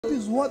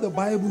This is what the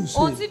Bible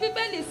Ohun says. tí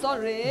Bíbélì sọ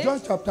rèé.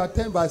 John chapter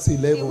 10 verse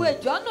 11. Ìwé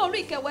Jọ́nà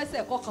orí ìkẹwàá ẹsẹ̀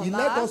He kọkànlá.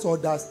 let us Ó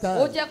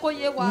understand jẹ́ kó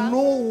yé wa. no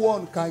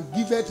one can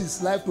give it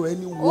his life to Ó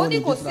anyone ní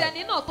in kò this sí life,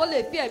 ẹni náà tó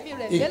lè fi ẹ̀mí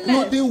rẹ̀ lélẹ̀.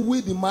 including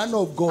with the man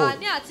of God.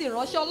 Àní àti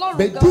ìránṣẹ́ Ọlọ́run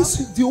But gan. this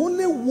is the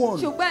only one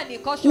Ṣùgbọ́n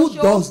ẹnìkan who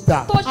ṣoṣo does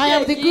that. tó I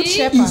am the ṣe good yìí.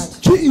 shepherd. Is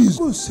Jesus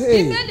who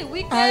say, Bíbélì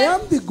wí pé I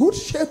am the good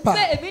shepherd.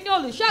 pé èmi ní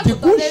olùṣọ́ The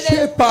àgùntàn good rere.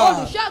 shepherd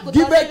Olùṣọ́ àgùntàn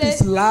giveth rere.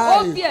 his Ó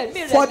life fi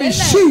ẹ̀mí for rẹ̀ the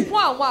lélẹ̀ sheep.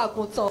 fún àwọn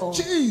àgùntàn.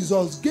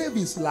 Jesus gave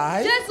his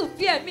life Jésù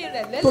fi ẹ̀mí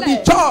rẹ̀ to the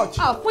lélẹ̀ church.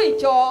 fún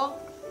ìjọ.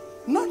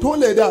 Not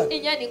only that,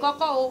 Ìyẹn nìkan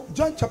kọ́ o.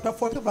 John chapter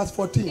 14 verse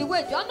 14.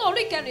 Ìwé Jọ́nà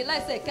orí kẹrìnlá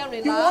ẹsẹ̀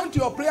You kẹrìnlá. want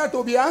your prayer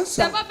to be Tẹ́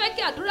answered. bá fẹ́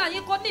kí àdúrà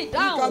yín kó ní It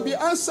can be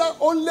ìdáhùn. answered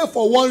only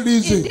for one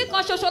reason. Ìdí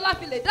kan ṣoṣo la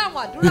fi lè dáhùn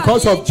àdúrà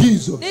Because yín. of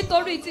Jesus.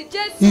 Nítorí ti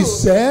Jésù. He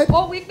said,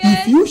 Ó wí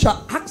pé if you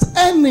shall ask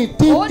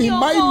anything ó ní in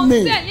my ohun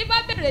tí name, ẹ̀yin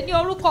bá béèrè ní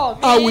orúkọ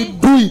mi. I will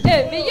do it.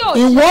 Èmi yóò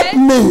In what ṣe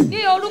name?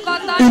 ní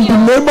orúkọ ta In ni the o?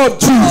 name of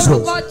Jesus.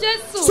 Orúkọ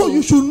Jésù. So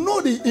you should know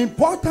the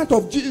importance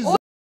of Jesus.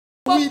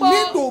 We Gbogbo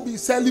need to be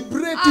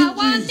celebrating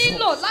àwa Jesus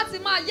nílò láti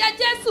máa yẹ́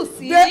Jésù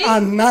sí. day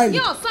and night Ní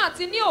ọ̀sán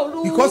àti ní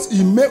òru. because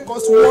He make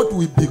us what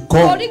we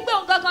become. Torí pé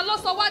òun gangan ló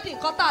sọ wá di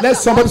nǹkan tá a Let dà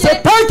somebody wáyé.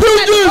 say, thank you,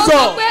 Ẹnìkan sọ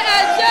Jesus. pé ẹ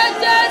ṣé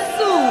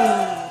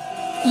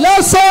Jésù.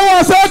 Let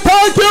someone say,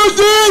 thank you,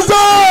 Jesus.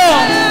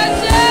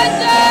 Ẹ ṣé